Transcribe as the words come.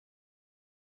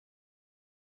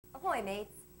Ahoy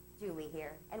mates, Julie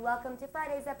here, and welcome to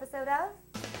Friday's episode of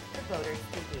The Boaters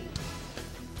TV.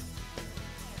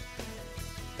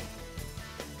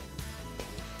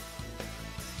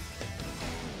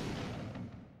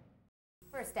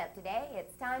 First up today,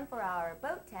 it's time for our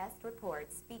BoatTEST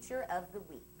Reports feature of the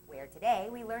week, where today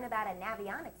we learn about a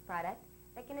Navionics product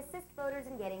that can assist boaters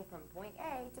in getting from point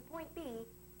A to point B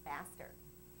faster.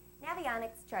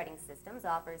 Navionics Charting Systems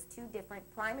offers two different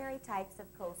primary types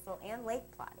of coastal and lake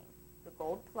plotting, the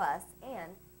Gold Plus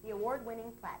and the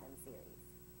award-winning Platinum Series.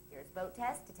 Here's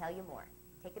BoatTEST to tell you more.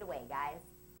 Take it away, guys.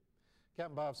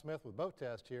 Captain Bob Smith with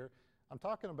BoatTEST here. I'm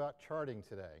talking about charting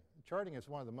today. Charting is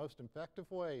one of the most effective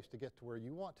ways to get to where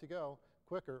you want to go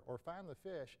quicker or find the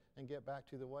fish and get back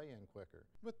to the weigh-in quicker.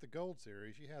 With the Gold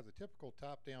Series, you have the typical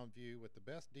top-down view with the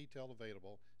best detail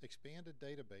available, expanded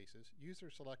databases,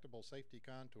 user-selectable safety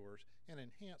contours, and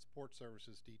enhanced port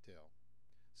services detail.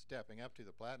 Stepping up to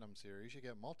the Platinum Series, you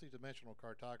get multi-dimensional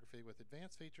cartography with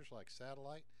advanced features like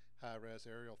satellite, high-res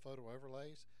aerial photo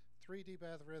overlays, 3D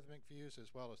bathymetric views,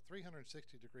 as well as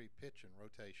 360-degree pitch and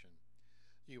rotation.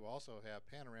 You also have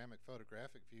panoramic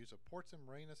photographic views of ports and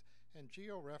marinas and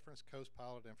geo-referenced coast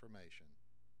pilot information.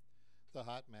 The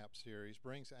Hot Map series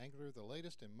brings anglers the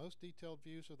latest and most detailed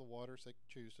views of the waters they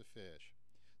choose to fish.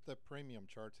 The premium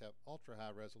charts have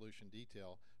ultra-high resolution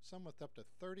detail, some with up to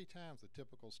 30 times the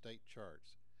typical state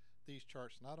charts. These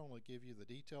charts not only give you the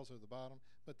details of the bottom,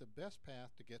 but the best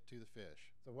path to get to the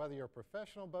fish. So whether you're a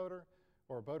professional boater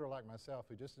or a boater like myself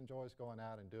who just enjoys going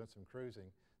out and doing some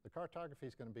cruising, the cartography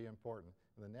is going to be important,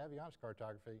 and the Navionics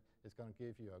cartography is going to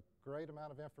give you a great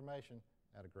amount of information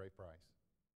at a great price.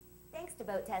 Thanks to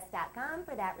BoatTest.com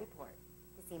for that report.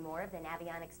 To see more of the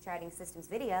Navionics Charting Systems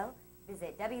video,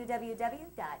 visit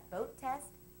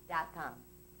www.BoatTest.com.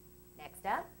 Next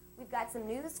up, we've got some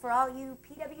news for all you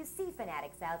PWC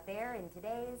fanatics out there in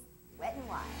today's Wet and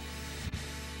Wild.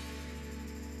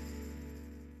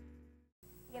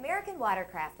 The American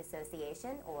Watercraft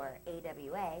Association, or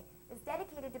AWA, is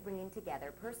dedicated to bringing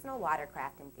together personal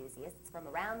watercraft enthusiasts from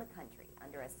around the country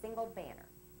under a single banner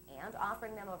and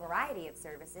offering them a variety of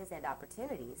services and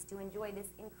opportunities to enjoy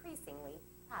this increasingly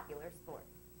popular sport.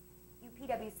 You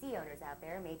PWC owners out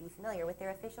there may be familiar with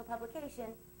their official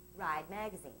publication, Ride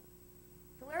Magazine.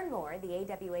 To learn more, the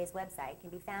AWA's website can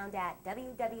be found at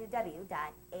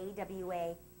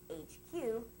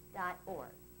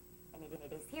www.awahq.org. And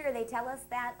it is here they tell us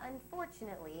that,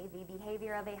 unfortunately, the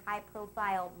behavior of a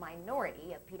high-profile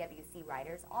minority of PWC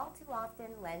riders all too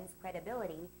often lends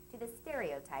credibility to the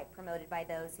stereotype promoted by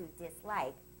those who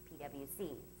dislike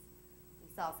PWCs. We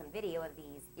saw some video of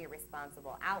these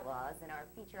irresponsible outlaws in our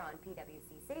feature on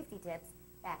PWC safety tips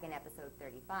back in episode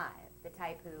 35, the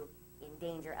type who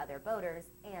endanger other boaters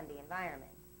and the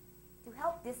environment. To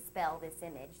help dispel this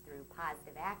image through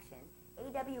positive action,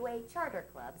 AWA charter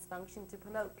clubs function to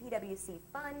promote PWC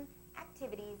fun,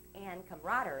 activities, and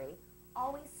camaraderie,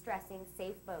 always stressing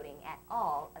safe boating at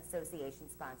all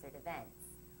association-sponsored events.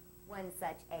 One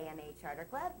such AMA charter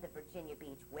club, the Virginia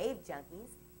Beach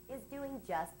WaveJunkies, is doing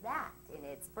just that in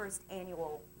its first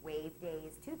annual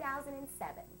Wavedaze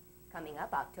 2007, coming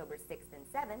up October 6th and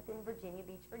 7th in Virginia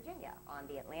Beach, Virginia, on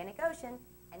the Atlantic Ocean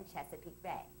and Chesapeake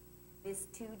Bay. This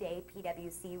two-day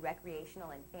PWC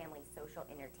recreational and family social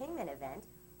entertainment event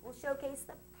will showcase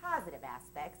the positive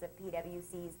aspects of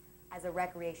PWCs as a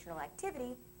recreational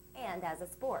activity and as a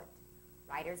sport.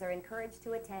 Riders are encouraged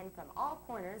to attend from all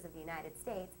corners of the United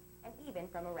States and even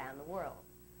from around the world.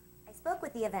 I spoke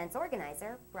with the event's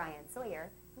organizer, Brian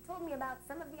Sawyer, who told me about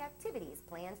some of the activities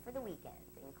planned for the weekend,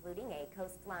 including a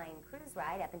coastline cruise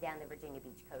ride up and down the Virginia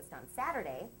Beach coast on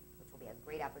Saturday, which will be a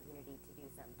great opportunity to do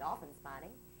some dolphin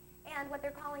spotting, and what they're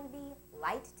calling the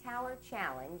Light Tower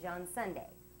Challenge on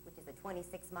Sunday, which is a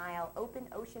 26-mile open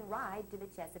ocean ride to the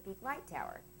Chesapeake Light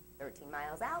Tower, 13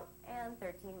 miles out and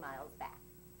 13 miles back.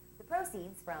 The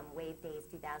proceeds from Wavedaze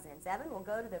 2007 will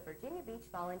go to the Virginia Beach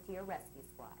Volunteer Rescue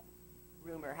Squad.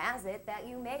 Rumor has it that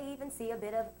you may even see a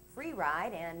bit of free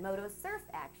ride and moto surf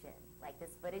action, like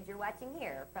this footage you're watching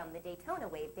here from the Daytona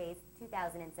Wavedaze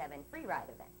 2007 free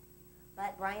ride event.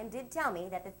 But Brian did tell me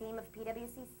that the theme of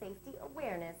PWC safety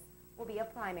awareness will be a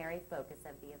primary focus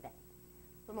of the event.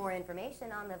 For more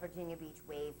information on the Virginia Beach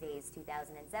Wavedaze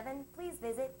 2007, please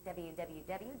visit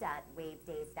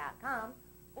www.wavedaze.com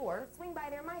or swing by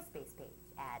their MySpace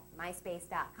page at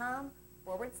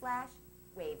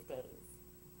myspace.com/wavedaze.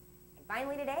 And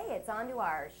finally today, it's on to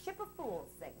our Ship of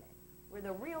Fools segment, where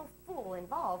the real fool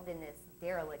involved in this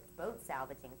derelict boat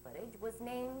salvaging footage was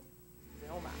named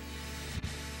Wilma.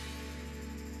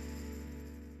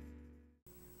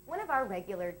 One of our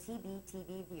regular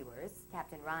TBTV viewers,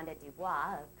 Captain Rhonda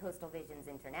Dubois of Coastal Visions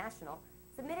International,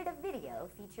 submitted a video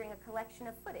featuring a collection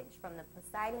of footage from the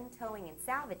Poseidon Towing and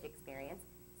Salvage experience,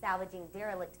 salvaging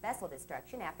derelict vessel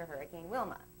destruction after Hurricane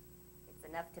Wilma. It's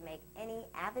enough to make any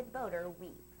avid boater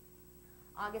weep.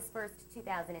 August 1st,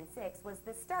 2006 was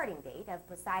the starting date of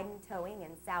Poseidon Towing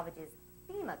and Salvage's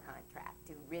FEMA contract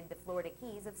to rid the Florida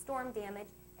Keys of storm damage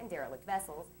and derelict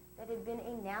vessels that had been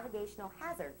a navigational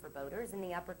hazard for boaters in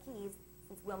the Upper Keys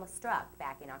since Wilma struck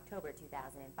back in October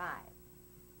 2005.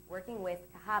 Working with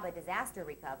Cahaba Disaster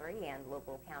Recovery and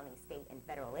local county, state, and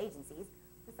federal agencies,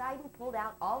 Poseidon pulled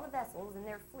out all the vessels in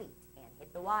their fleet and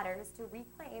hit the waters to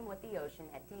reclaim what the ocean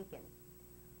had taken.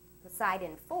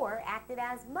 Poseidon 4 acted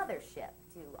as mothership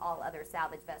to all other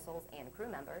salvage vessels and crew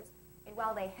members, and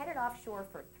while they headed offshore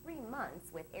for 3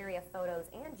 months with area photos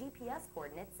and GPS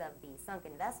coordinates of the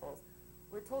sunken vessels,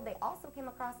 we're told they also came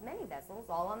across many vessels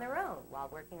all on their own while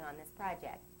working on this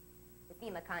project. The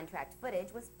FEMA contract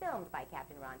footage was filmed by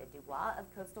Captain Rhonda Dubois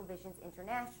of Coastal Visions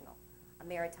International, a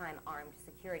maritime armed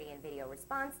security and video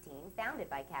response team founded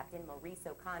by Captain Maurice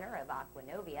O'Connor of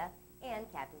Aquanovia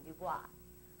and Captain Dubois.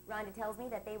 Rhonda tells me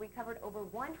that they recovered over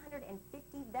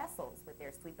 150 vessels with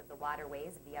their sweep of the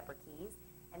waterways of the Upper Keys,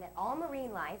 and that all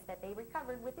marine life that they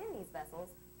recovered within these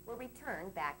vessels were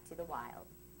returned back to the wild.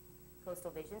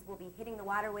 Coastal Visions will be hitting the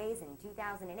waterways in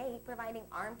 2008, providing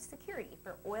armed security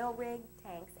for oil rig,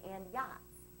 tanks, and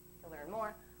yachts. To learn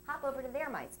more, hop over to their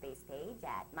MySpace page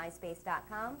at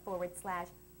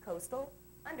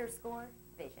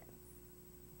myspace.com/coastal_visions.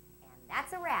 And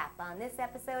that's a wrap on this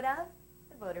episode of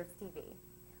the Boaters TV.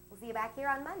 We'll see you back here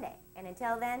on Monday, and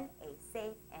until then, a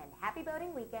safe and happy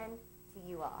boating weekend to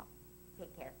you all.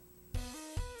 Take care.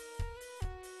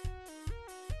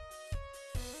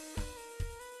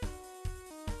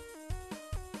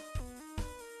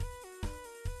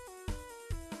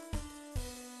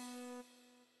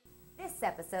 This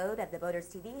episode of the Boaters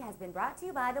TV has been brought to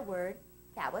you by the word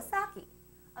Kawasaki,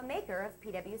 a maker of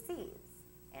PWCs,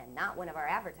 and not one of our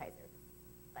advertisers.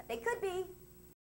 But they could be.